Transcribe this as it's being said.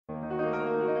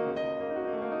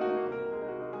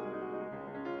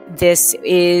This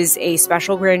is a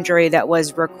special grand jury that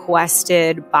was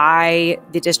requested by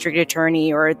the district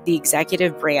attorney or the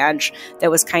executive branch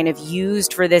that was kind of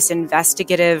used for this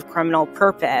investigative criminal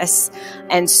purpose.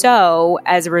 And so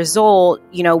as a result,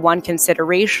 one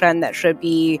consideration that should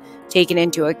be taken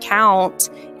into account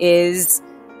is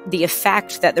the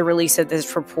effect that the release of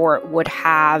this report would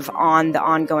have on the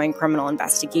ongoing criminal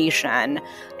investigation.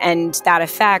 And that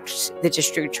effect, the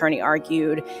district attorney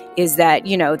argued, is that,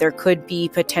 there could be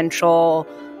potential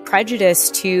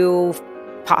prejudice to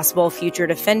possible future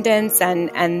defendants,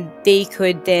 and they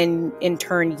could then in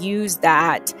turn use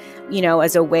that,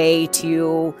 as a way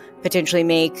to potentially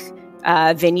make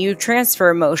venue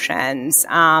transfer motions,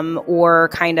 or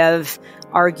kind of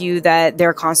argue that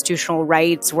their constitutional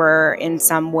rights were in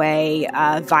some way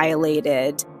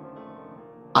violated.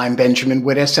 I'm Benjamin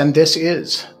Wittes, and this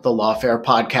is the Lawfare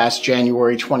podcast,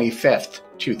 January 25th,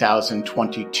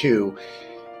 2022.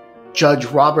 Judge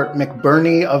Robert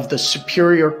McBurney of the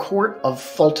Superior Court of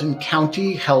Fulton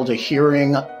County held a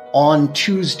hearing on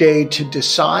Tuesday to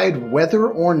decide whether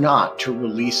or not to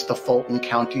release the Fulton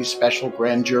County Special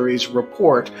Grand Jury's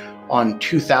report on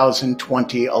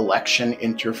 2020 election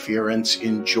interference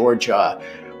in Georgia.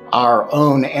 Our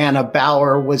own Anna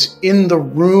Bauer was in the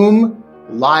room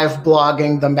live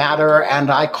blogging the matter,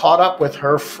 and I caught up with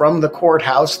her from the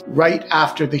courthouse right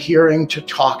after the hearing to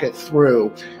talk it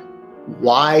through.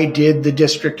 Why did the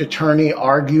district attorney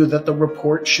argue that the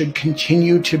report should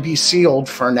continue to be sealed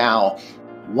for now?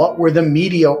 What were the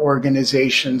media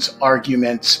organizations'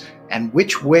 arguments, and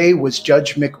which way was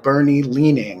Judge McBurney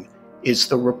leaning? Is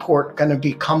the report going to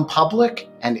become public?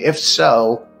 And if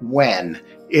so, when?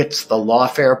 It's the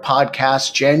Lawfare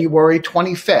podcast, January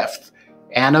 25th.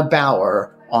 Anna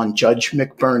Bauer on Judge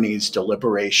McBurney's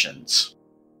Deliberations.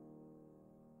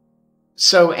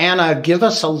 So, Anna, give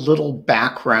us a little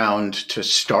background to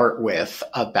start with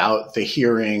about the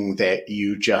hearing that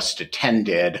you just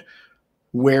attended,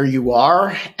 where you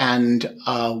are, and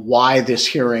why this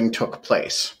hearing took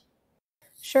place.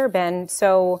 Sure, Ben.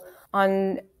 So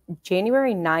on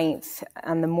January 9th,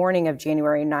 on the morning of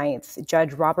January 9th,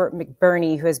 Judge Robert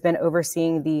McBurney, who has been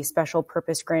overseeing the special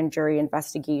purpose grand jury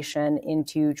investigation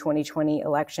into 2020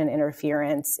 election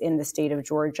interference in the state of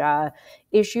Georgia,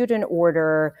 issued an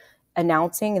order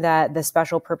announcing that the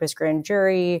special purpose grand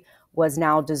jury was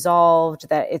now dissolved,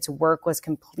 that its work was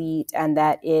complete, and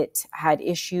that it had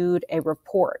issued a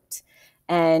report.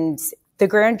 And the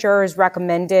grand jurors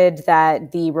recommended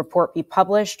that the report be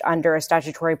published under a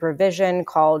statutory provision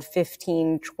called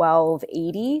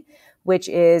 151280, which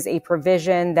is a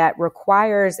provision that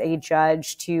requires a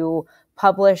judge to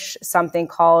publish something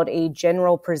called a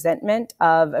general presentment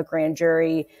of a grand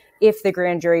jury if the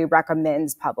grand jury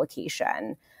recommends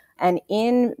publication. And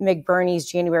in McBurney's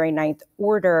January 9th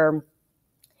order,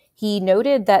 he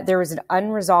noted that there was an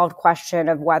unresolved question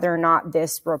of whether or not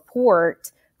this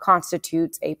report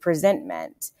constitutes a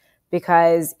presentment,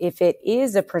 because if it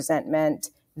is a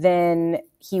presentment, then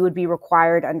he would be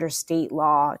required under state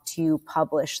law to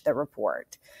publish the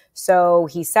report. So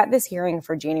he set this hearing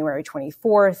for January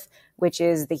 24th, which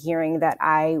is the hearing that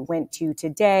I went to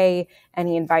today, and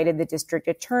he invited the district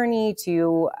attorney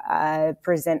to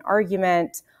present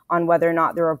argument on whether or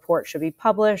not the report should be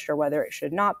published or whether it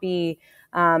should not be.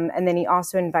 And then he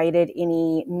also invited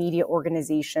any media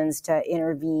organizations to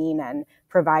intervene and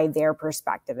provide their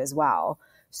perspective as well.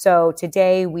 So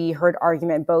today we heard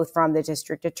argument both from the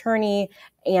district attorney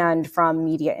and from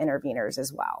media interveners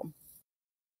as well.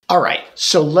 All right,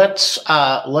 so let's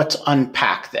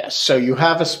unpack this. So you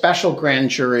have a special grand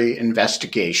jury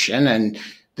investigation, and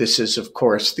this is, of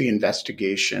course, the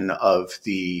investigation of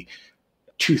the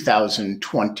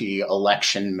 2020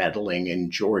 election meddling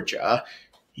in Georgia.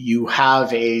 You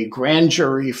have a grand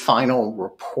jury final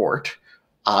report.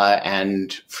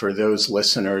 And for those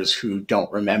listeners who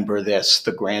don't remember this,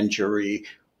 the grand jury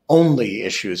only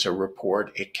issues a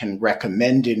report. It can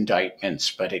recommend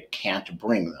indictments, but it can't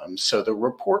bring them. So the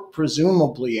report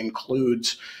presumably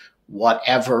includes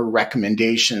whatever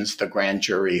recommendations the grand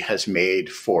jury has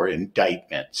made for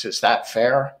indictments. Is that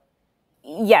fair?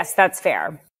 Yes, that's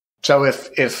fair. So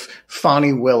if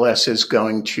Fani Willis is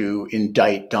going to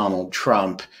indict Donald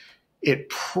Trump, it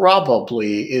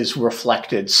probably is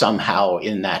reflected somehow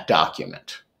in that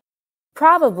document.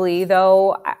 Probably,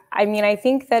 though, I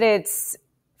think that it's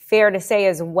fair to say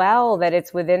as well that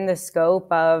it's within the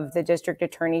scope of the district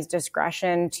attorney's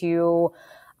discretion to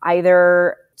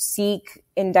either seek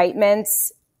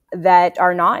indictments that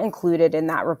are not included in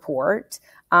that report,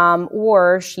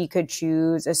 Or she could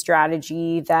choose a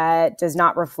strategy that does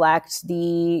not reflect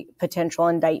the potential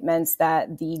indictments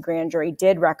that the grand jury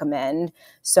did recommend.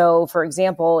 So, for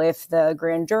example, if the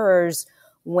grand jurors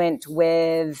went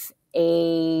with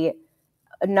a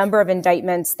number of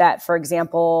indictments that, for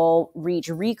example, reach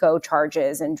RICO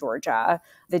charges in Georgia,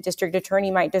 the district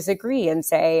attorney might disagree and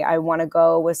say, I want to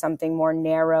go with something more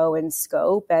narrow in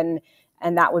scope, and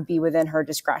that would be within her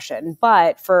discretion.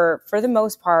 But for the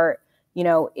most part,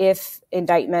 if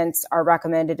indictments are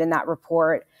recommended in that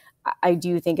report, I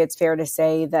do think it's fair to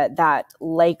say that that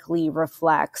likely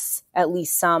reflects at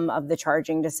least some of the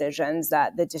charging decisions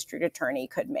that the district attorney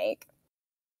could make.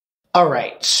 All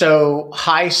right. So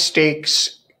high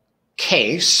stakes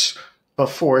case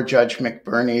before Judge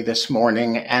McBurney this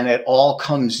morning, and it all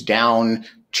comes down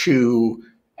to,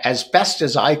 as best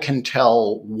as I can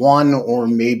tell, one or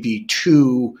maybe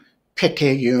two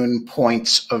picayune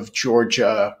points of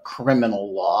Georgia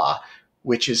criminal law,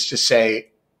 which is to say,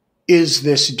 is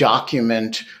this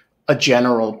document a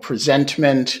general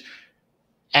presentment,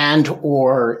 and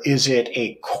or is it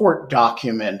a court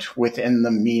document within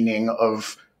the meaning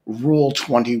of Rule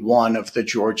 21 of the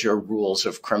Georgia Rules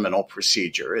of Criminal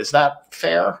Procedure? Is that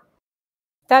fair?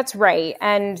 That's right.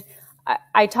 And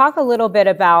I talk a little bit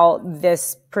about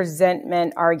this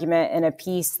presentment argument in a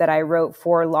piece that I wrote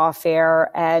for Lawfare,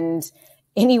 and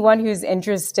anyone who's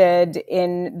interested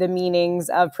in the meanings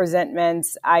of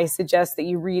presentments, I suggest that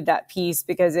you read that piece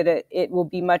because it will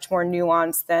be much more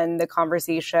nuanced than the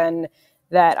conversation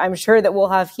that I'm sure that we'll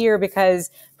have here, because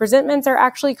presentments are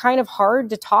actually kind of hard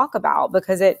to talk about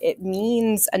because it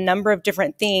means a number of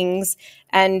different things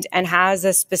and has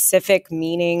a specific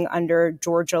meaning under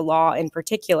Georgia law in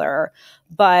particular.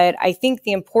 But I think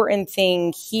the important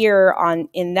thing here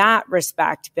in that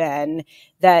respect, Ben,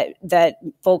 that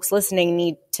folks listening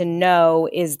need to know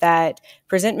is that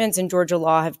presentments in Georgia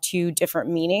law have two different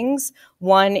meanings.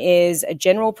 One is a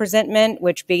general presentment,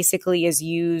 which basically is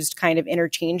used kind of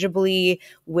interchangeably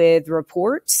with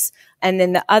reports. And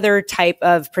then the other type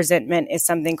of presentment is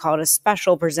something called a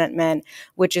special presentment,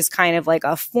 which is kind of like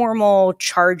a formal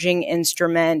charging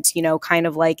instrument, kind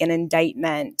of like an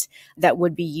indictment that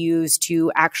would be used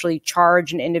to actually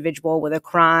charge an individual with a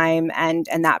crime, and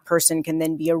that person can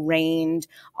then be arraigned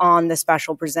on the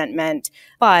special presentment.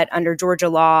 But under Georgia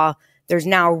law, there's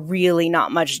now really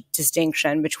not much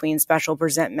distinction between special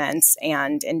presentments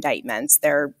and indictments.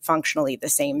 They're functionally the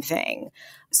same thing.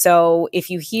 So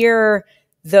if you hear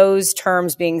those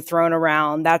terms being thrown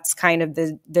around, that's kind of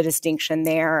the distinction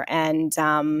there. And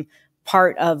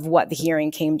part of what the hearing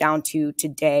came down to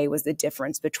today was the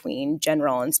difference between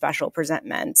general and special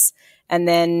presentments, and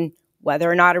then whether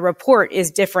or not a report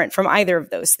is different from either of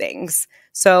those things.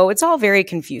 So it's all very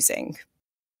confusing.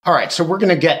 All right. So we're going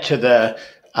to get to the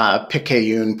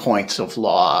picayune points of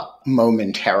law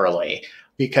momentarily,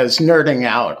 because nerding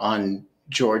out on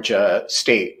Georgia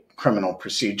state criminal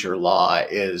procedure law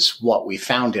is what we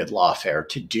founded Lawfare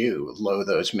to do,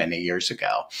 those many years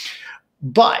ago.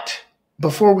 But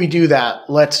before we do that,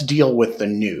 let's deal with the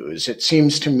news. It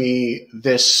seems to me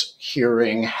this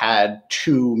hearing had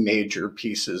two major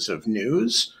pieces of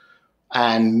news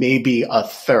and maybe a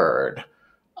third.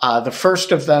 The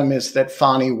first of them is that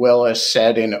Fani Willis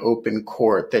said in open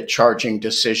court that charging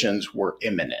decisions were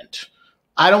imminent.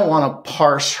 I don't want to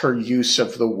parse her use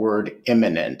of the word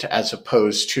imminent as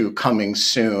opposed to coming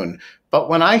soon. But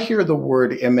when I hear the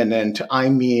word imminent, I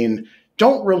mean,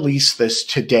 don't release this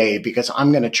today because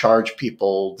I'm going to charge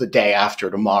people the day after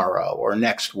tomorrow or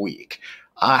next week.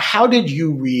 How did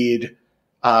you read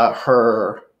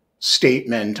her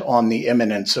statement on the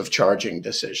imminence of charging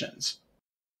decisions?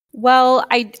 Well,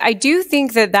 I do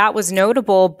think that was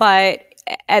notable, but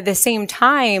at the same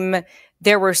time,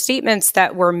 there were statements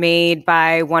that were made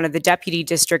by one of the deputy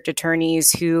district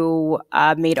attorneys who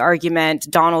made argument,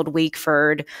 Donald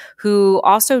Wakeford, who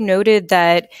also noted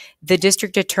that the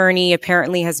district attorney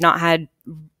apparently has not had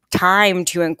time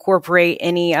to incorporate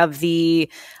any of the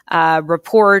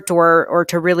report or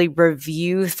to really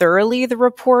review thoroughly the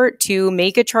report to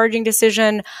make a charging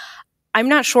decision. I'm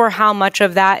not sure how much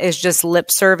of that is just lip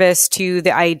service to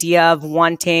the idea of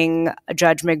wanting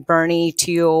Judge McBurney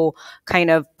to kind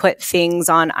of put things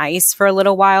on ice for a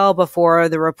little while before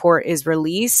the report is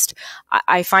released.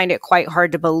 I find it quite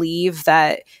hard to believe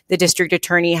that the district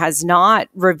attorney has not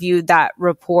reviewed that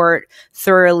report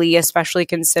thoroughly, especially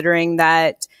considering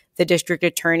that the district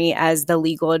attorney, as the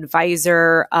legal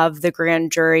advisor of the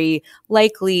grand jury,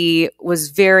 likely was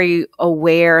very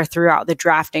aware throughout the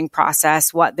drafting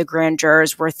process what the grand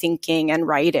jurors were thinking and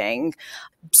writing.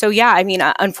 So, yeah, I mean,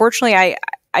 unfortunately,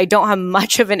 I don't have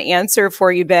much of an answer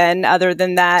for you, Ben, other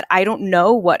than that I don't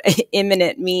know what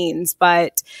imminent means,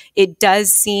 but it does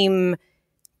seem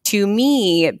to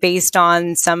me, based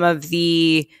on some of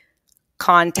the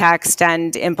context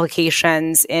and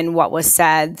implications in what was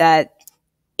said, that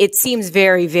it seems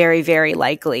very, very, very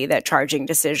likely that charging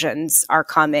decisions are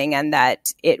coming and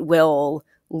that it will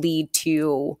lead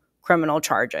to criminal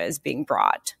charges being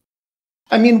brought.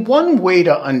 I mean, one way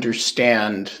to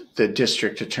understand the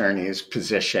district attorney's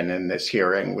position in this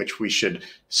hearing, which we should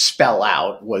spell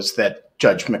out, was that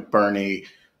Judge McBurney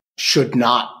should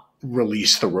not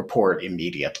release the report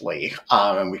immediately.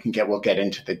 And we'll get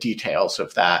into the details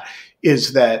of that,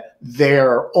 is that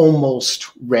they're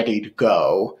almost ready to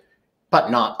go,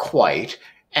 but not quite.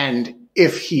 And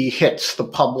if he hits the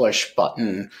publish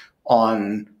button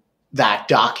on that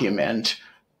document,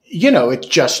 it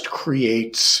just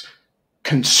creates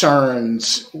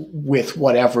concerns with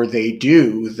whatever they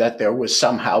do, that there was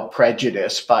somehow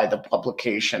prejudice by the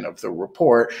publication of the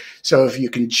report. So if you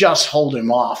can just hold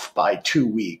him off by 2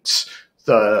 weeks,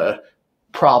 the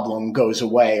problem goes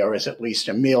away or is at least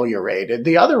ameliorated.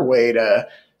 The other way to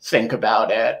think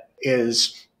about it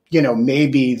is,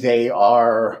 maybe they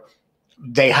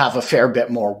have a fair bit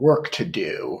more work to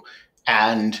do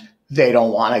and they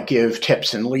don't want to give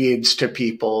tips and leads to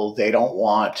people. They don't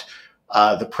want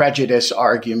the prejudice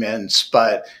arguments,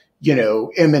 but,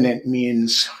 imminent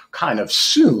means kind of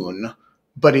soon,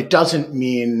 but it doesn't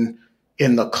mean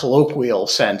in the colloquial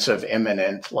sense of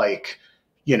imminent, like,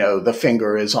 the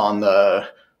finger is on the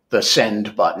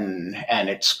send button and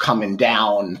it's coming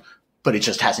down, but it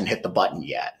just hasn't hit the button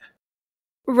yet.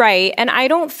 Right. And I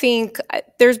don't think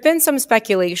there's been some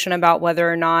speculation about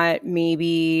whether or not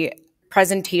maybe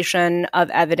presentation of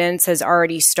evidence has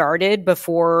already started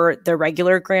before the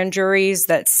regular grand juries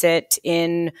that sit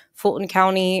in Fulton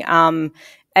County.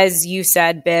 As you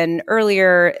said, Ben,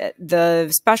 earlier, the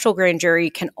special grand jury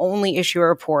can only issue a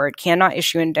report, cannot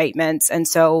issue indictments. And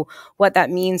so what that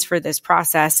means for this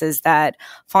process is that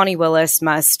Fani Willis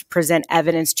must present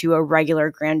evidence to a regular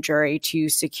grand jury to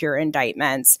secure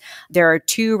indictments. There are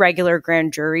 2 regular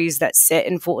grand juries that sit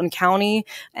in Fulton County.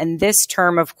 And this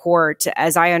term of court,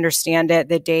 as I understand it,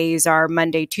 the days are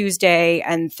Monday, Tuesday,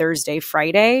 and Thursday,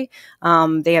 Friday.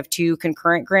 They have 2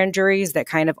 concurrent grand juries that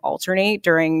kind of alternate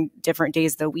during different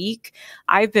days of the week.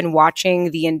 I've been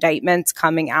watching the indictments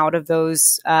coming out of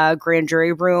those grand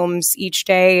jury rooms each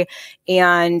day,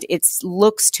 and it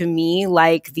looks to me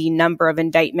like the number of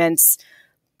indictments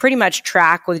pretty much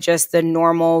track with just the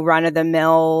normal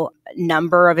run-of-the-mill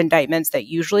number of indictments that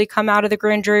usually come out of the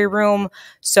grand jury room.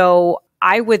 So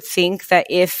I would think that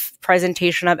if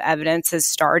presentation of evidence has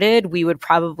started, we would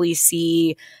probably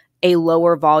see a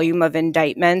lower volume of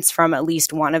indictments from at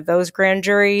least one of those grand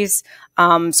juries.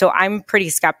 So I'm pretty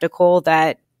skeptical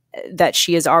that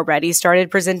she has already started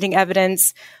presenting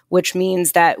evidence, which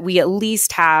means that we at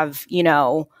least have,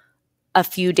 a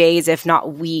few days, if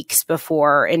not weeks,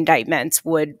 before indictments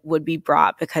would be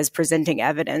brought, because presenting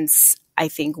evidence, I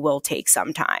think, will take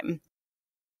some time.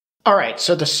 All right.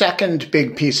 So the second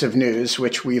big piece of news,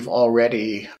 which we've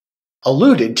already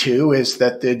alluded to, is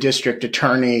that the district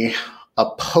attorney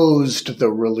opposed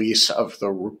the release of the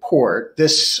report.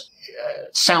 This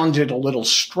sounded a little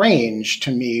strange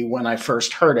to me when I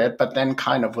first heard it, but then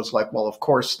kind of was like, well, of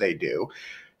course they do.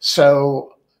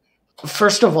 So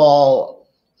first of all,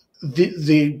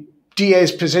 the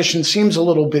DA's position seems a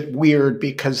little bit weird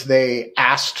because they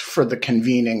asked for the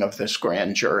convening of this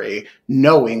grand jury,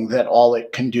 knowing that all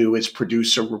it can do is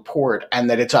produce a report and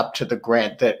that it's up to the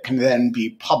grant that can then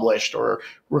be published or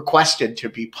requested to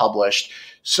be published.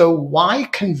 So why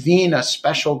convene a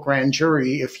special grand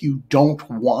jury if you don't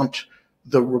want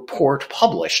the report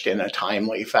published in a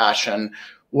timely fashion,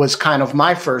 was kind of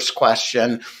my first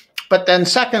question. But then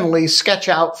secondly, sketch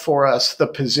out for us the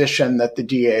position that the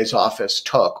DA's office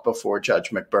took before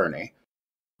Judge McBurney.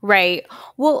 Right.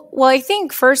 Well, I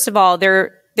think, first of all,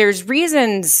 there's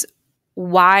reasons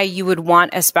why you would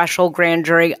want a special grand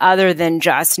jury other than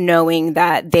just knowing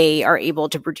that they are able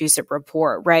to produce a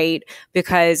report, right?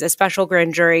 Because a special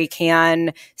grand jury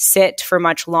can sit for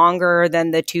much longer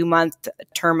than the 2-month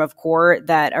term of court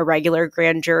that a regular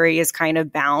grand jury is kind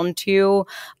of bound to.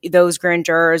 Those grand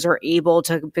jurors are able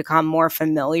to become more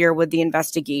familiar with the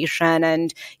investigation,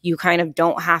 and you kind of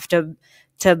don't have to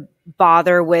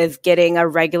bother with getting a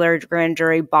regular grand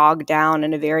jury bogged down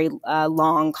in a very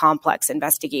long, complex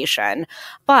investigation.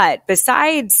 But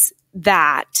besides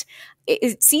that,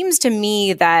 it seems to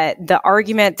me that the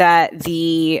argument that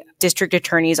the district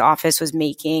attorney's office was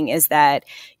making is that,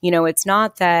 it's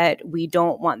not that we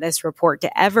don't want this report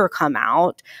to ever come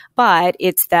out, but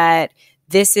it's that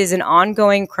this is an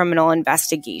ongoing criminal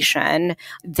investigation.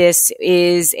 This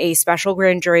is a special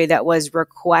grand jury that was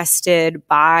requested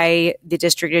by the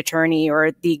district attorney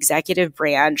or the executive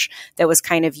branch that was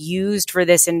kind of used for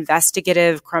this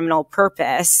investigative criminal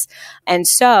purpose. And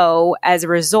so as a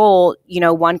result,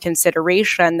 one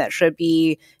consideration that should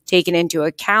be taken into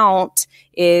account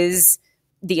is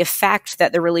the effect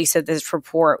that the release of this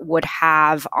report would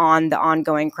have on the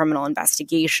ongoing criminal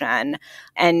investigation.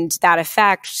 And that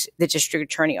effect, the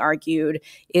district attorney argued,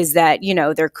 is that,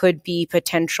 there could be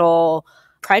potential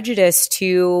prejudice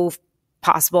to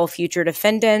possible future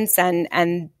defendants,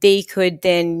 and they could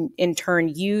then in turn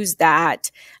use that,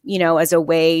 as a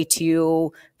way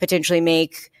to potentially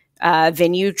make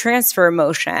venue transfer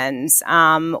motions,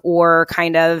 or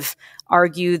kind of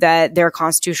argue that their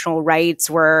constitutional rights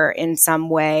were in some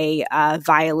way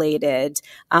violated.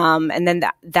 And then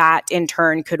that in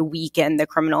turn could weaken the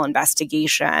criminal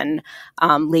investigation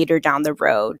later down the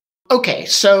road. Okay,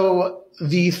 so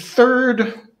the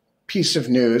third piece of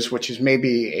news, which is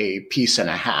maybe a piece and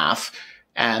a half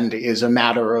and is a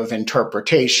matter of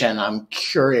interpretation, I'm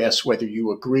curious whether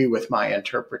you agree with my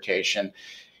interpretation,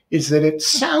 is that it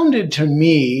sounded to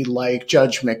me like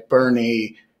Judge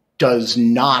McBurney does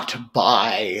not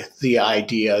buy the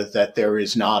idea that there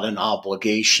is not an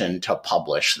obligation to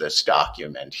publish this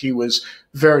document. He was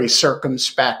very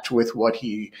circumspect with what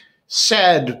he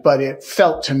said, but it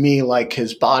felt to me like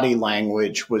his body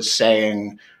language was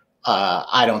saying,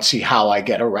 I don't see how I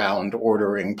get around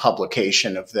ordering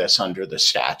publication of this under the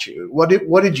statute. What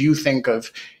did you think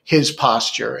of his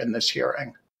posture in this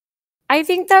hearing? I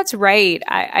think that's right.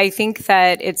 I think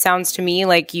that it sounds to me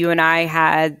like you and I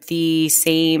had the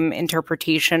same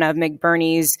interpretation of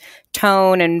McBurney's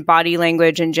tone and body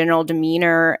language and general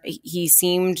demeanor. He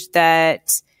seemed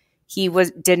that he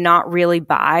did not really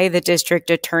buy the district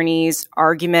attorney's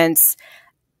arguments.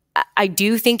 I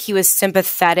do think he was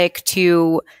sympathetic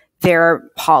to their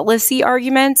policy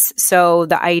arguments. So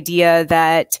the idea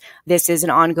that this is an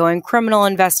ongoing criminal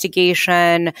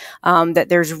investigation, that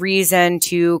there's reason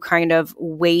to kind of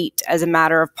wait as a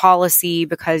matter of policy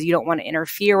because you don't want to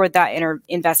interfere with that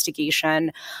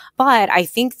investigation. But I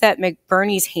think that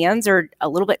McBurney's hands are a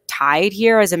little bit tied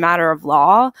here as a matter of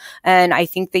law. And I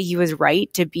think that he was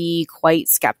right to be quite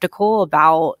skeptical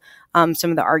about some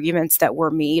of the arguments that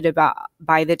were made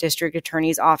by the district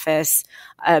attorney's office,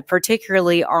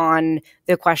 particularly on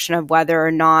the question of whether or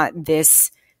not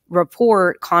this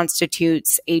report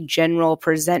constitutes a general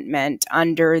presentment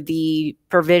under the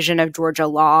provision of Georgia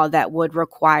law that would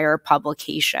require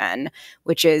publication,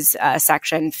 which is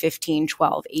Section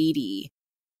 151280.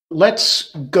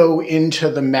 Let's go into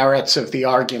the merits of the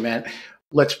argument.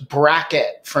 Let's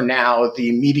bracket for now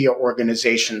the media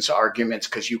organization's arguments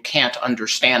because you can't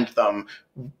understand them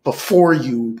before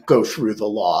you go through the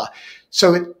law.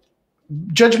 So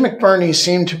Judge McBurney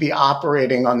seemed to be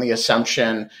operating on the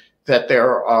assumption that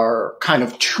there are kind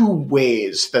of two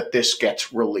ways that this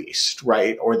gets released,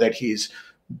 right? Or that he's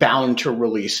bound to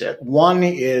release it. One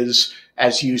is,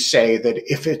 as you say, that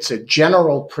if it's a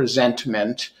general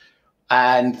presentment,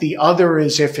 and the other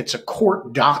is if it's a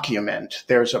court document,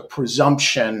 there's a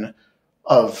presumption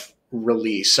of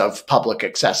release, of public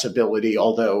accessibility,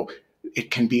 although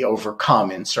it can be overcome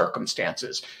in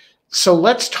circumstances. So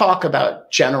let's talk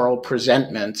about general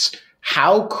presentments.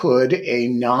 How could a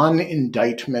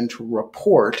non-indictment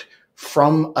report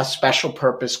from a special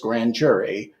purpose grand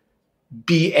jury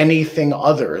be anything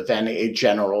other than a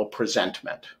general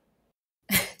presentment?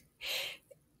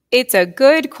 It's a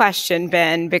good question,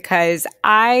 Ben, because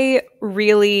I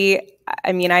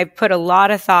put a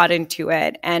lot of thought into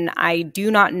it, and I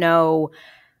do not know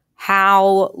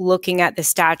how, looking at the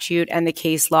statute and the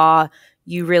case law,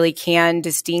 you really can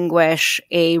distinguish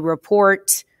a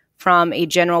report from a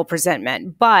general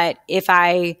presentment. But if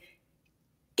I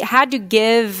had to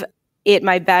give it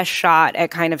my best shot at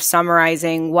kind of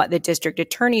summarizing what the district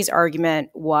attorney's argument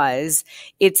was,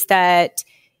 it's that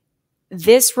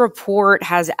this report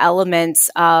has elements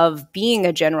of being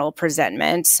a general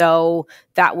presentment. So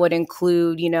that would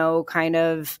include, kind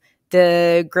of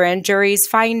the grand jury's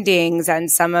findings and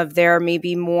some of their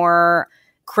maybe more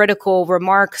critical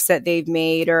remarks that they've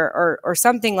made or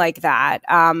something like that.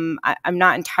 I'm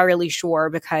not entirely sure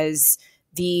because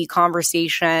the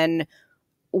conversation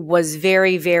was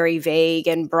very, very vague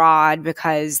and broad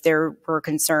because there were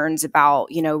concerns about,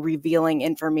 revealing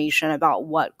information about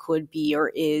what could be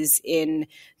or is in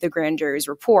the grand jury's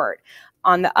report.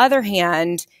 On the other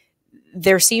hand,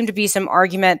 there seemed to be some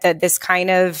argument that this kind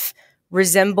of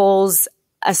resembles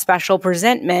a special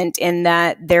presentment in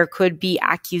that there could be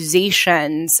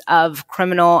accusations of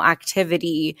criminal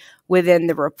activity within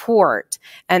the report,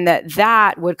 and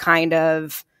that would kind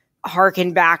of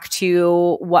harken back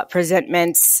to what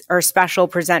presentments or special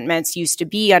presentments used to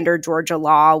be under Georgia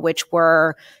law, which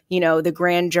were, the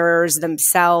grand jurors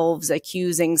themselves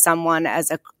accusing someone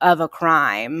of a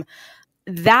crime.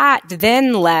 That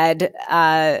then led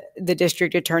the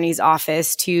district attorney's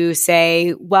office to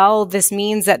say, well, this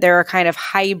means that there are kind of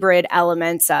hybrid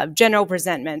elements of general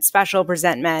presentment, special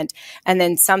presentment, and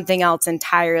then something else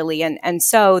entirely. And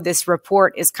so this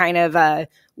report is kind of a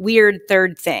weird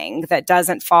third thing that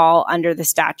doesn't fall under the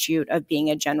statute of being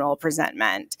a general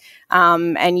presentment.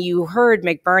 And you heard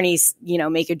McBurney,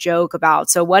 make a joke about,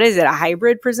 so what is it, a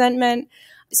hybrid presentment?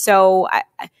 So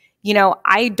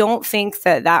I don't think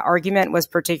that argument was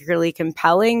particularly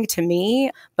compelling to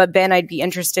me, but Ben, I'd be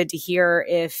interested to hear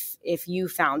if you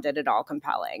found it at all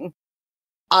compelling.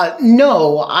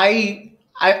 No, I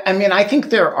mean, I think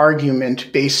their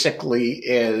argument basically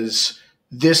is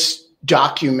this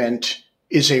document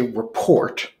is a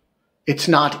report. It's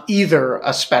not either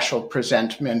a special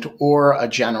presentment or a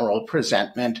general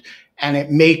presentment, and it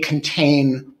may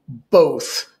contain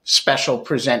both special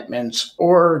presentments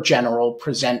or general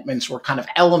presentments or kind of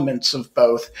elements of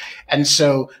both. And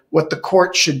so what the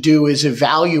court should do is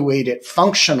evaluate it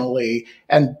functionally.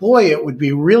 And boy, it would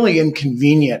be really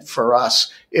inconvenient for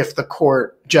us if the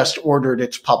court just ordered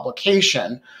its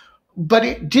publication. But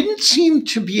it didn't seem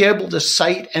to be able to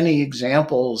cite any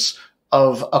examples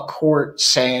of a court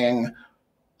saying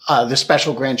the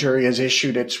special grand jury has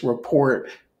issued its report.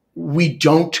 We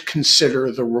don't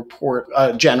consider the report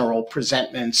a general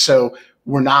presentment, so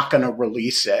we're not going to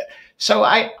release it. So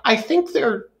I think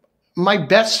my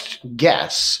best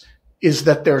guess is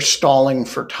that they're stalling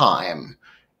for time,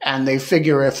 and they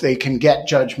figure if they can get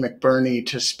Judge McBurney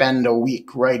to spend a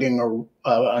week writing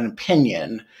an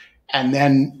opinion, and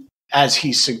then, as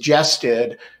he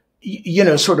suggested,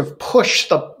 sort of push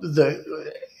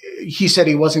he said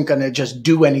he wasn't going to just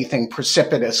do anything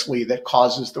precipitously that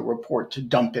causes the report to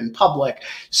dump in public.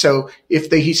 So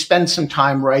if he spends some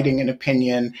time writing an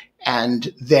opinion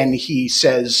and then he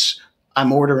says,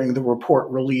 I'm ordering the report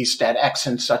released at X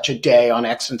and such a day on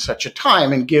X and such a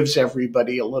time, and gives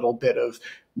everybody a little bit of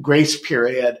grace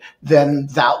period, then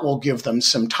that will give them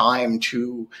some time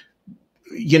to,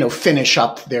 finish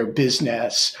up their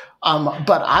business.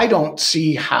 But I don't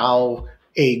see how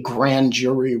a grand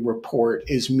jury report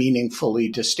is meaningfully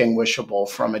distinguishable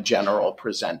from a general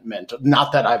presentment.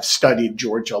 Not that I've studied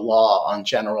Georgia law on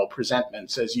general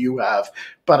presentments as you have,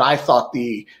 but I thought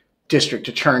the district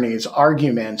attorney's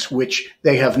arguments, which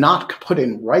they have not put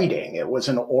in writing, it was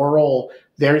an oral,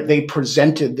 they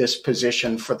presented this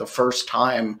position for the first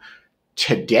time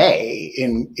today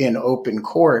in open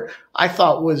court, I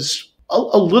thought was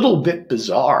a little bit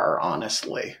bizarre,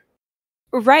 honestly.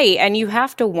 Right. And you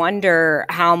have to wonder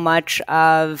how much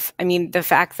of, the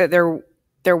fact that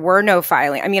there were no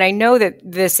filing. I know that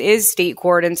this is state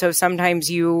court, and so sometimes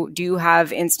you do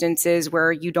have instances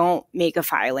where you don't make a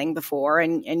filing before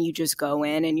and you just go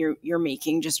in and you're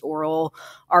making just oral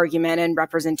argument and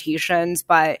representations.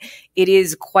 But it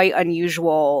is quite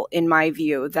unusual, in my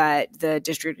view, that the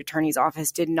district attorney's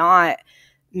office did not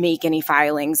make any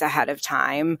filings ahead of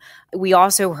time. We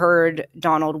also heard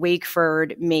Donald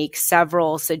Wakeford make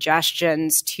several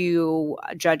suggestions to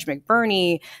Judge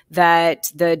McBurney that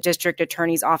the district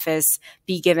attorney's office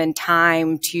be given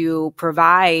time to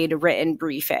provide written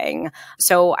briefing.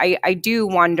 So I do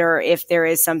wonder if there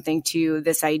is something to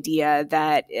this idea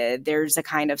that there's a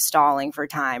kind of stalling for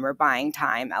time or buying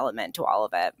time element to all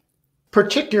of it.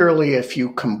 Particularly if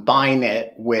you combine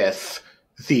it with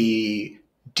the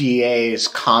DA's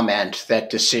comment that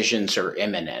decisions are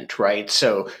imminent, right?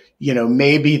 So,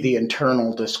 maybe the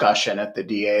internal discussion at the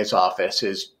DA's office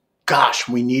is, gosh,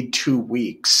 we need 2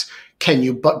 weeks. Can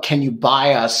you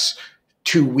buy us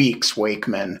 2 weeks,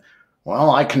 Wakeman?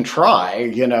 Well, I can try,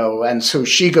 and so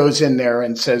she goes in there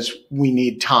and says, we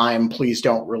need time, please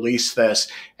don't release this.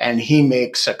 And he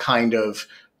makes a kind of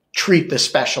treat the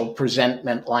special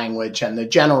presentment language and the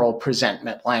general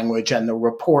presentment language and the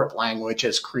report language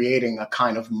as creating a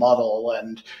kind of muddle,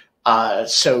 and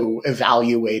so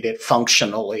evaluate it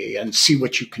functionally and see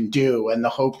what you can do. And the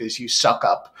hope is you suck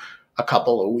up a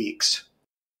couple of weeks.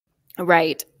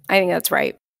 Right. I think that's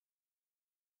right.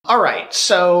 All right.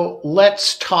 So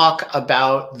let's talk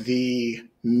about the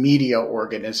media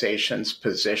organization's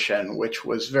position, which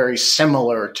was very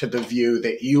similar to the view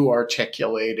that you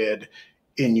articulated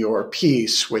in your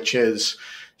piece, which is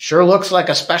Sure looks like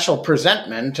a special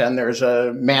presentment, and there's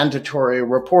a mandatory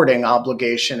reporting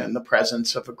obligation in the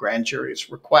presence of a grand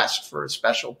jury's request for a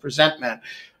special presentment.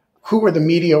 Who were the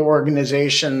media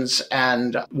organizations,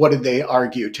 and what did they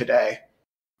argue today?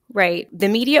 Right. The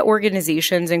media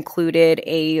organizations included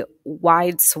a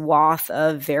wide swath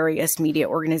of various media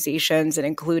organizations. It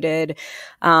included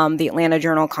the Atlanta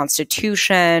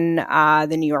Journal-Constitution,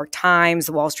 the New York Times,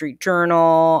 the Wall Street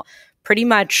Journal, pretty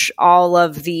much all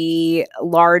of the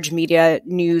large media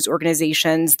news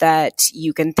organizations that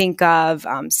you can think of,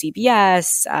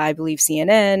 CBS, I believe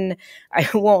CNN. I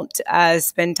won't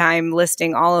spend time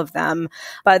listing all of them,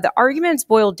 but the arguments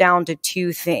boiled down to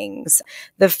two things.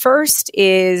 The first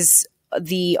is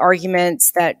the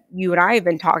arguments that you and I have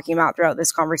been talking about throughout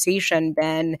this conversation,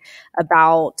 Ben,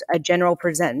 about a general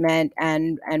presentment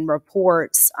and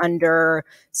reports under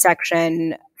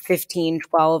Section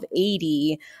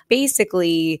 151280.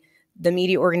 Basically, the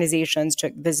media organizations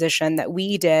took the position that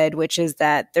we did, which is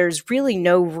that there's really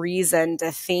no reason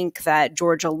to think that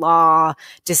Georgia law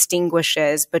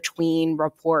distinguishes between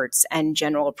reports and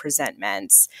general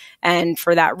presentments. And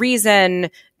for that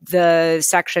reason, the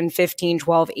Section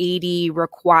 151280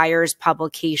 requires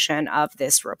publication of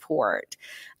this report.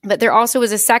 But there also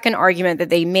was a second argument that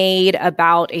they made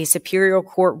about a Superior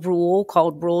Court rule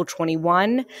called Rule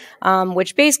 21,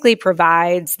 which basically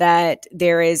provides that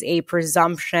there is a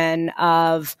presumption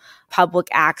of public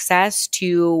access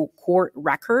to court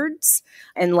records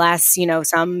unless,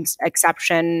 some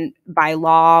exception by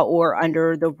law or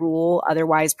under the rule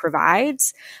otherwise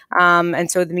provides.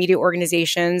 And so the media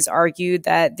organizations argued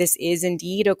that this is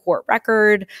indeed a court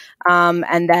record,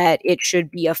 and that it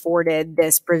should be afforded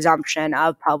this presumption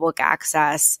of public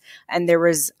access. And there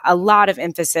was a lot of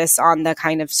emphasis on the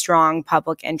kind of strong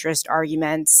public interest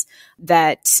arguments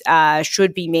that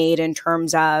should be made in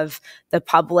terms of the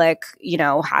public,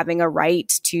 having a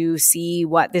right to see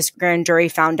what this grand jury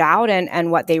found out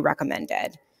and what they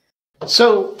recommended.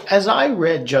 So as I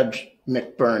read Judge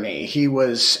McBurney, he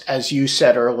was, as you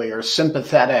said earlier,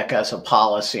 sympathetic as a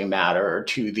policy matter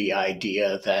to the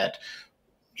idea that,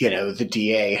 the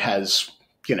DA has,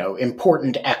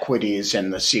 important equities in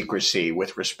the secrecy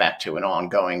with respect to an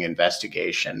ongoing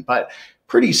investigation, but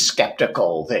pretty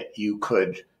skeptical that you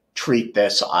could treat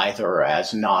this either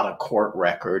as not a court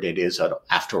record. It is,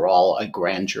 after all, a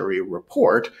grand jury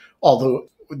report, although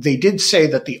they did say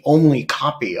that the only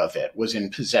copy of it was in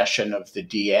possession of the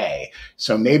DA.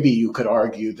 So maybe you could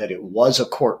argue that it was a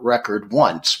court record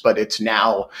once, but it's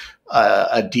now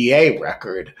a DA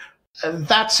record.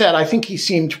 That said, I think he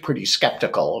seemed pretty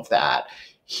skeptical of that.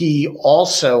 He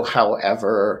also,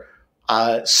 however,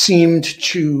 seemed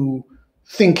to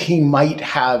think he might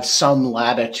have some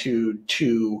latitude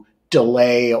to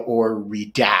delay or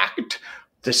redact.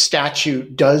 The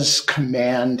statute does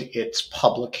command its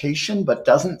publication, but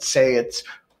doesn't say its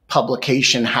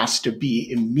publication has to be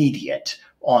immediate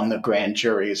on the grand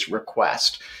jury's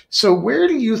request. So where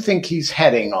do you think he's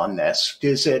heading on this?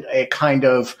 Is it a kind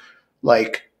of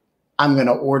like, I'm going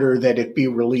to order that it be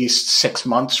released 6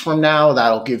 months from now?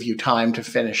 That'll give you time to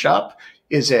finish up.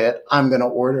 Is it, I'm going to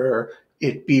order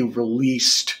it be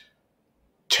released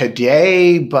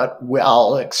today, but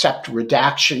I'll accept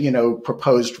redaction,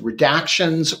 proposed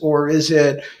redactions? Or is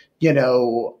it,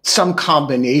 some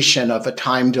combination of a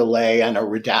time delay and a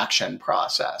redaction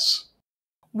process?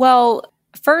 Well,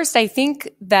 first, I think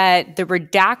that the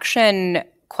redaction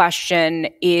question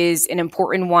is an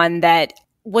important one that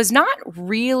was not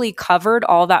really covered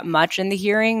all that much in the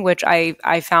hearing, which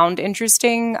I found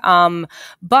interesting.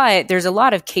 But there's a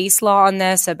lot of case law on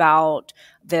this about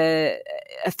the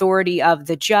authority of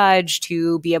the judge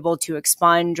to be able to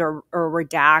expunge or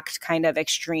redact kind of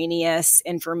extraneous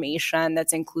information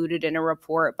that's included in a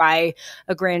report by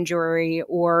a grand jury,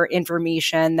 or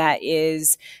information that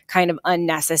is kind of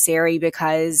unnecessary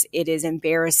because it is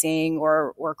embarrassing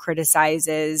or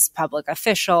criticizes public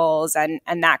officials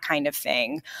and that kind of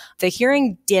thing. The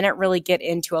hearing didn't really get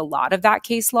into a lot of that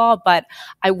case law, but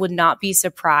I would not be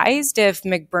surprised if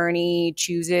McBurney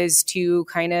chooses to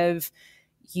kind of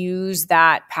use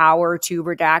that power to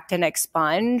redact and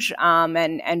expunge,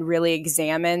 and really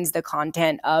examines the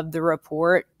content of the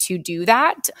report to do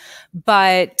that.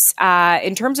 But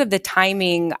in terms of the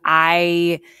timing,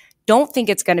 I don't think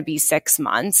it's going to be 6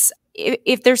 months.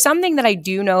 If there's something that I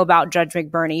do know about Judge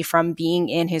McBurney from being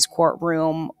in his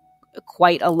courtroom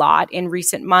quite a lot in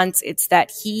recent months, it's that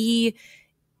he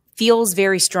feels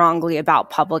very strongly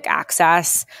about public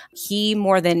access. He,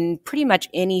 more than pretty much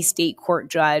any state court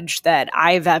judge that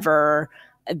I've ever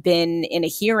been in a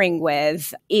hearing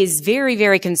with is very,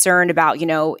 very concerned about,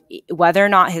 whether or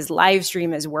not his live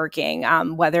stream is working,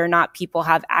 whether or not people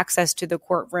have access to the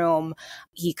courtroom.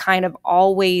 He kind of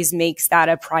always makes that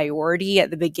a priority at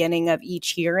the beginning of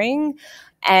each hearing.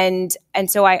 And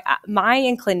so my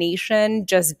inclination,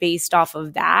 just based off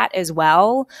of that as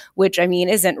well, which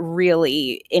isn't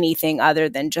really anything other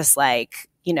than just my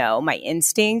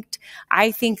instinct,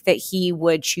 I think that he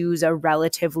would choose a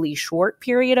relatively short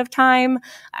period of time.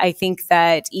 I think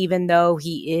that even though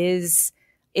he is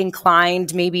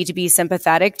inclined maybe to be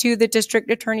sympathetic to the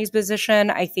district attorney's position,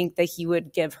 I think that he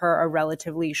would give her a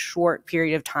relatively short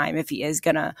period of time if he is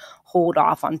going to hold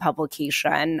off on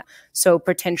publication. So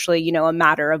potentially, a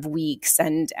matter of weeks,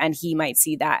 and he might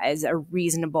see that as a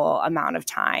reasonable amount of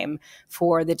time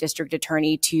for the district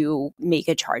attorney to make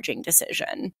a charging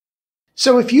decision.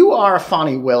 So if you are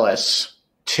Fani Willis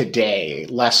today,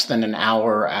 less than an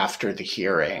hour after the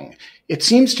hearing, it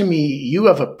seems to me you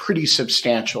have a pretty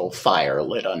substantial fire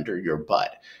lit under your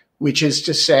butt, which is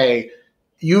to say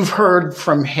you've heard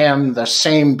from him the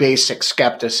same basic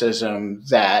skepticism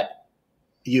that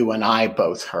you and I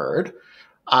both heard.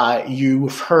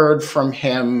 You've heard from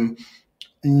him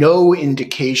no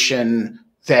indication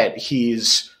that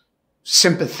he's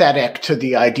sympathetic to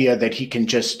the idea that he can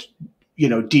just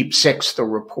deep six the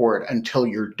report until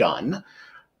you're done.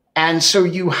 And so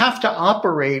you have to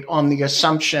operate on the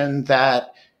assumption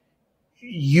that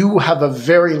you have a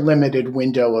very limited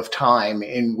window of time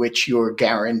in which you're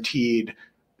guaranteed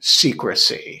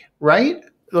secrecy, right?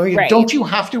 Right. Don't you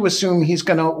have to assume he's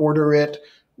going to order it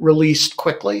released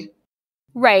quickly?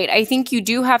 Right. I think you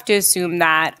do have to assume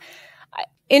that.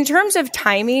 In terms of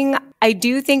timing, I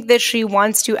do think that she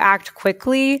wants to act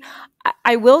quickly.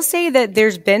 I will say that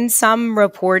there's been some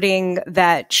reporting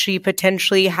that she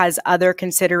potentially has other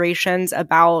considerations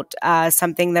about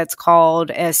something that's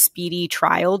called a speedy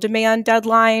trial demand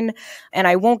deadline. And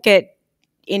I won't get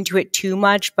into it too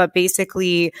much, but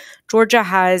basically Georgia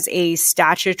has a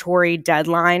statutory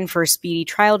deadline for speedy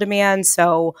trial demand.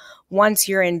 So once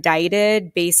you're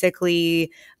indicted,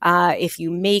 basically, if you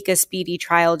make a speedy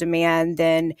trial demand,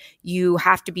 then you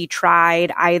have to be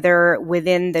tried either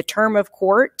within the term of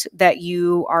court that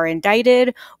you are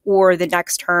indicted or the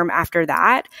next term after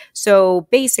that. So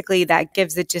basically, that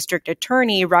gives the district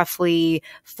attorney roughly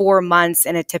 4 months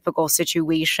in a typical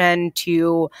situation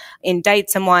to indict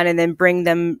someone and then bring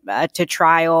them to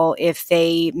trial if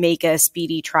they make a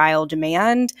speedy trial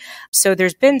demand. So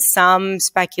there's been some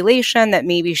speculation that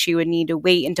maybe she would need to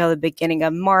wait until the beginning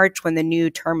of March when the new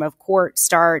term of court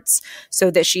starts so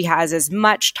that she has as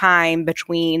much time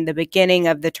between the beginning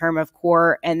of the term of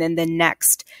court and then the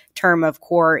next term of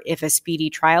court if a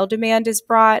speedy trial demand is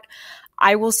brought.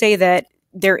 I will say that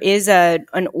there is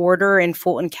an order in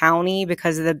Fulton County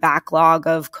because of the backlog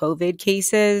of COVID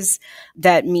cases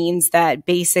that means that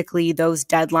basically those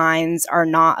deadlines are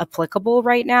not applicable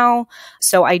right now.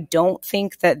 So I don't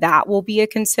think that will be a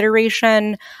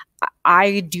consideration.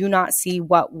 I do not see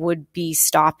what would be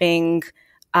stopping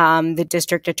the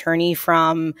district attorney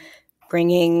from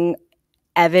bringing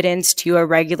evidence to a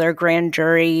regular grand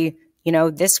jury,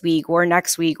 this week or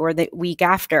next week or the week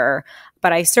after.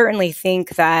 But I certainly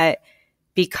think that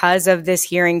because of this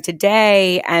hearing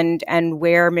today and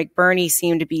where McBurney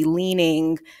seemed to be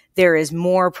leaning, there is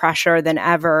more pressure than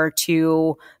ever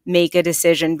to make a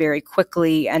decision very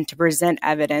quickly and to present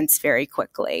evidence very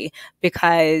quickly.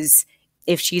 Because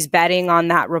if she's betting on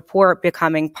that report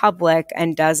becoming public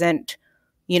and doesn't,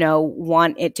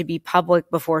 want it to be public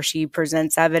before she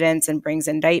presents evidence and brings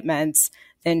indictments,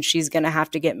 then she's going to have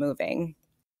to get moving.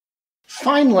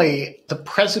 Finally, the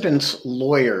president's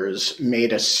lawyers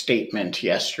made a statement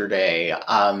yesterday,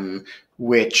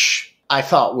 which I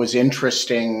thought was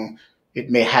interesting.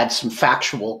 It had some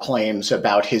factual claims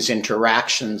about his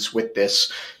interactions with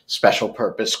this special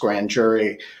purpose grand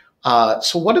jury.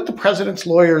 So what did the president's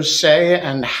lawyers say,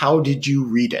 and how did you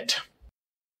read it?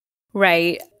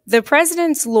 Right. The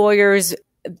president's lawyers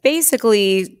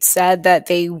basically said that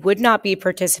they would not be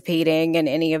participating in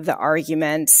any of the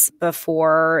arguments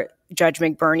before Judge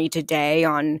McBurney today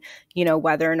on,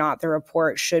 whether or not the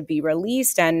report should be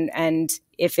released and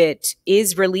if it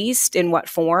is released, in what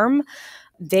form.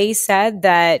 They said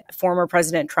that former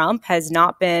President Trump has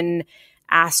not been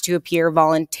asked to appear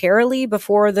voluntarily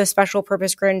before the special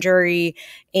purpose grand jury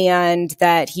and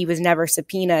that he was never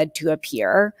subpoenaed to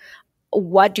appear.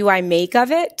 What do I make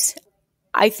of it?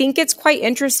 I think it's quite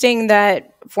interesting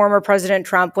that former President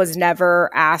Trump was never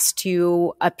asked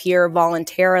to appear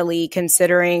voluntarily,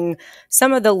 considering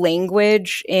some of the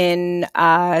language in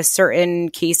certain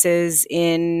cases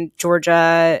in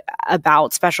Georgia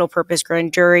about special purpose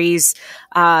grand juries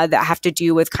that have to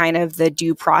do with kind of the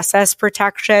due process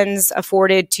protections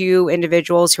afforded to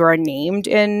individuals who are named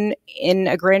in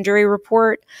a grand jury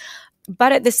report.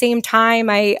 But at the same time,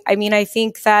 I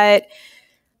think that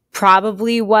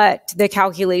probably what the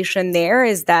calculation there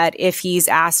is that if he's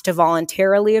asked to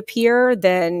voluntarily appear,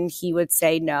 then he would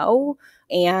say no.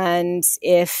 And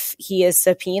if he is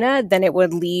subpoenaed, then it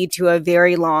would lead to a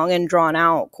very long and drawn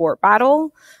out court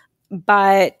battle.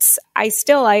 But I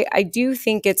do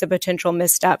think it's a potential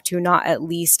misstep to not at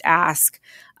least ask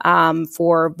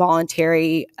for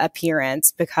voluntary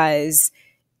appearance, because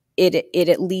it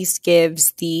at least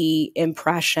gives the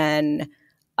impression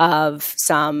of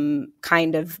some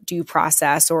kind of due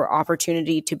process or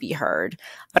opportunity to be heard.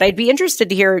 But I'd be interested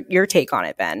to hear your take on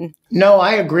it, Ben. No,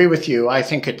 I agree with you. I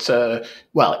think it's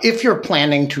if you're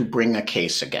planning to bring a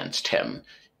case against him,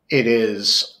 it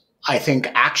is, I think,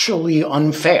 actually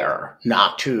unfair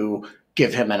not to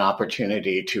give him an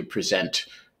opportunity to present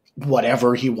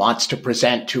whatever he wants to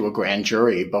present to a grand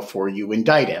jury before you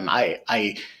indict him.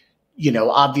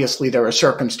 Obviously there are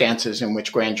circumstances in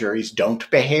which grand juries don't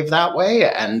behave that way,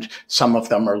 and some of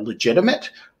them are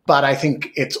legitimate. But I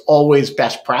think it's always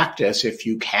best practice, if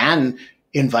you can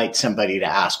invite somebody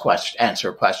to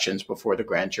answer questions before the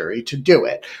grand jury, to do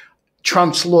it.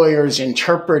 Trump's lawyers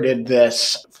interpreted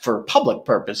this, for public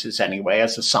purposes anyway,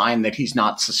 as a sign that he's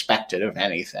not suspected of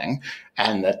anything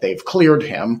and that they've cleared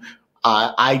him.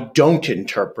 I don't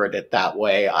interpret it that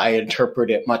way. I interpret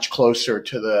it much closer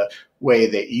to the way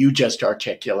that you just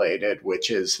articulated, which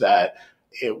is that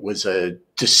it was a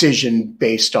decision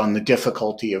based on the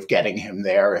difficulty of getting him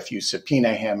there if you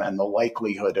subpoena him and the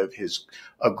likelihood of his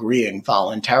agreeing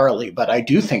voluntarily. But I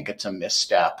do think it's a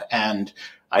misstep, and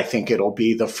I think it'll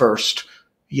be the first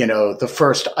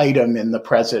item in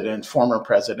the former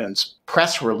president's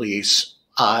press release,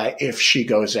 if she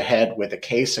goes ahead with a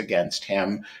case against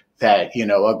him, that,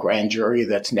 a grand jury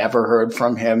that's never heard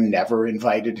from him, never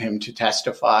invited him to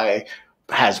testify,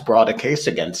 has brought a case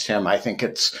against him. I think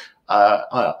it's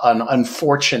an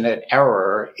unfortunate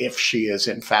error if she is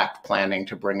in fact planning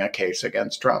to bring a case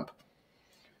against Trump.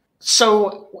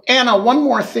 So, Anna, one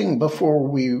more thing before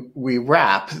we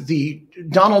wrap.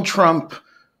 Donald Trump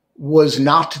was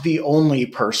not the only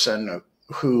person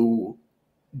who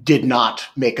did not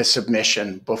make a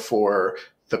submission before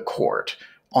the court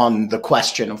on the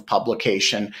question of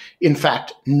publication. In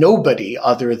fact, nobody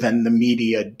other than the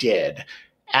media did.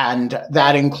 And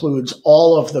that includes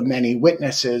all of the many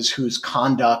witnesses whose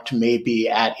conduct may be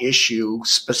at issue,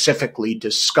 specifically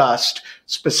discussed,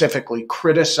 specifically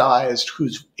criticized,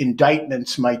 whose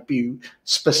indictments might be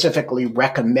specifically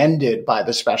recommended by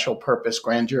the special purpose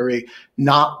grand jury.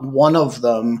 Not one of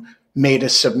them made a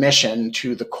submission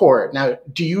to the court. Now,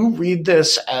 do you read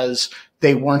this as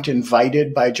they weren't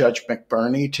invited by Judge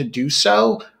McBurney to do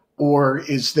so? Or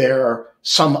is there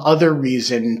some other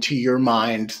reason to your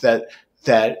mind that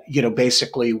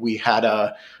basically we had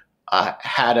a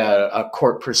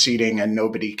court proceeding and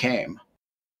nobody came?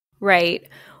 Right.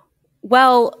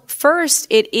 Well, first,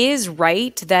 it is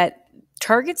right that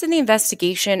targets in the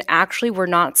investigation actually were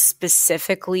not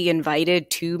specifically invited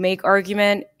to make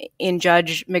argument in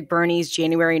Judge McBurney's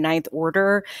January 9th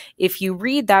order. If you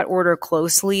read that order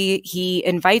closely, he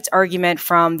invites argument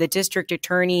from the district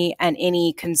attorney and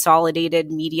any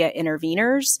consolidated media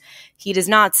interveners. He does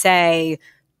not say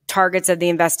targets of the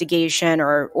investigation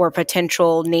or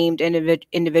potential named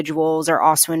individuals are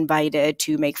also invited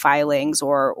to make filings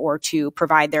or to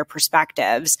provide their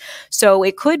perspectives. So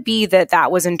it could be that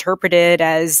was interpreted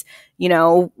as,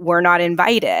 we're not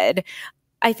invited.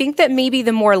 I think that maybe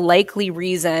the more likely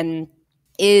reason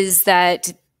is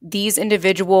that these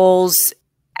individuals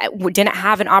didn't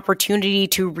have an opportunity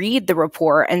to read the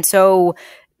report, and so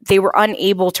they were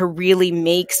unable to really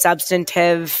make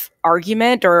substantive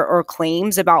argument or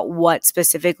claims about what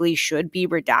specifically should be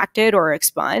redacted or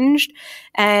expunged.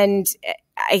 And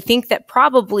I think that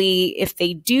probably if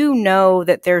they do know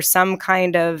that there's some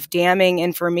kind of damning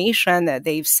information that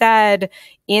they've said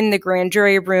in the grand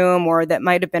jury room or that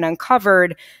might have been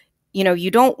uncovered,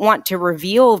 you don't want to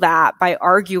reveal that by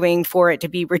arguing for it to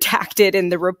be redacted in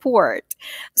the report.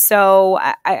 So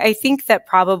I think that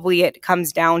probably it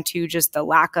comes down to just the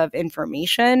lack of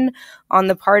information on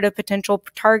the part of potential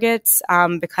targets,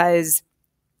 because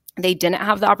they didn't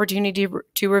have the opportunity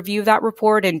to review that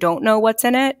report and don't know what's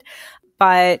in it.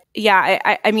 But yeah,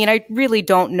 I really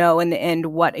don't know in the end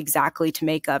what exactly to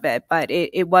make of it. But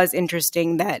it was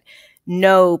interesting that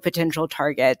no potential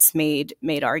targets made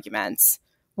arguments.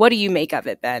 What do you make of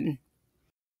it, Ben?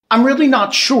 I'm really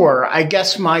not sure. I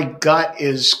guess my gut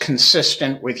is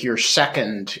consistent with your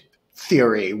second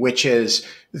theory, which is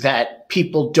that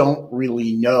people don't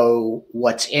really know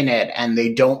what's in it and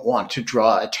they don't want to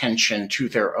draw attention to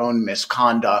their own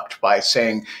misconduct by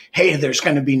saying, hey, there's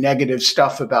going to be negative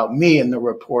stuff about me in the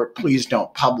report. Please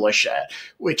don't publish it,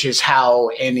 which is how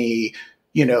any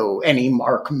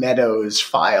Mark Meadows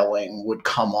filing would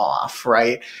come off,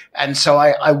 right? And so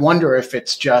I wonder if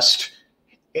it's just,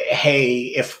 hey,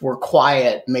 if we're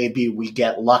quiet, maybe we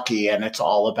get lucky and it's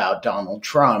all about Donald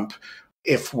Trump.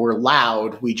 If we're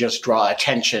loud, we just draw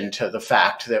attention to the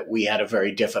fact that we had a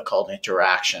very difficult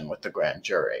interaction with the grand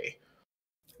jury.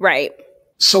 Right.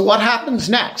 So what happens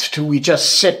next? Do we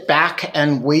just sit back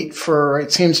and wait for,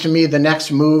 it seems to me the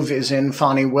next move is in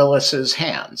Fani Willis's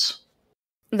hands.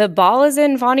 The ball is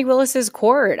in Fani Willis's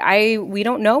court. We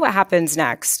don't know what happens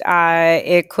next.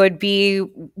 It could be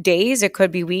days, it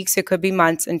could be weeks, it could be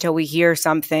months until we hear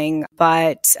something.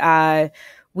 But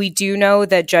we do know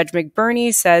that Judge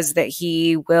McBurney says that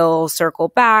he will circle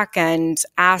back and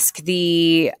ask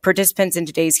the participants in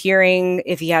today's hearing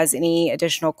if he has any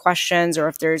additional questions or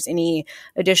if there's any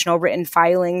additional written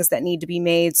filings that need to be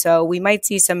made. So we might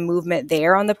see some movement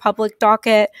there on the public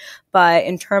docket. But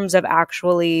in terms of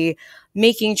actually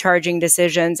making charging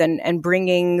decisions and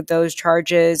bringing those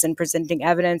charges and presenting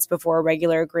evidence before a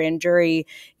regular grand jury,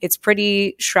 it's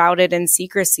pretty shrouded in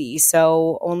secrecy.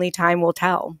 So only time will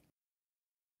tell.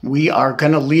 We are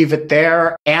going to leave it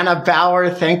there. Anna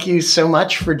Bauer, thank you so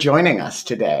much for joining us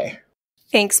today.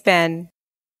 Thanks, Ben.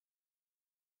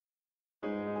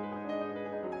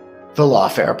 The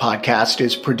Lawfare podcast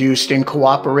is produced in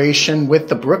cooperation with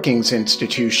the Brookings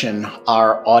Institution.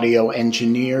 Our audio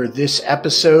engineer this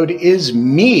episode is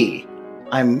me.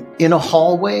 I'm in a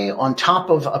hallway on top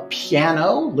of a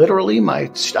piano. Literally,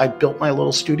 I built my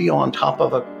little studio on top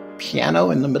of a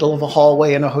piano in the middle of a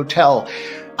hallway in a hotel.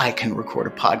 I can record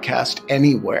a podcast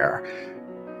anywhere.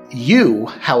 You,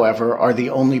 however, are the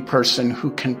only person who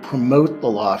can promote the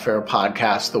Lawfare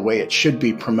podcast the way it should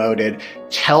be promoted.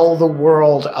 Tell the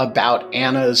world about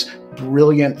Anna's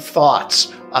brilliant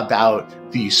thoughts about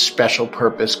the special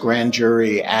purpose grand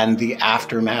jury and the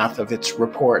aftermath of its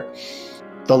report.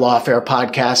 The Lawfare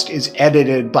podcast is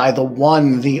edited by the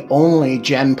one, the only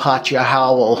Jen Patja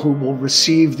Howell, who will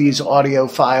receive these audio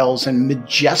files and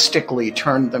majestically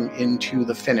turn them into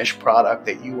the finished product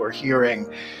that you are hearing.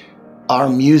 Our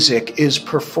music is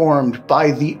performed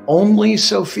by the only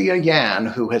Sophia Yan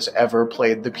who has ever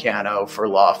played the piano for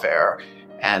Lawfare.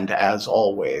 And as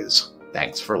always,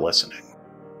 thanks for listening.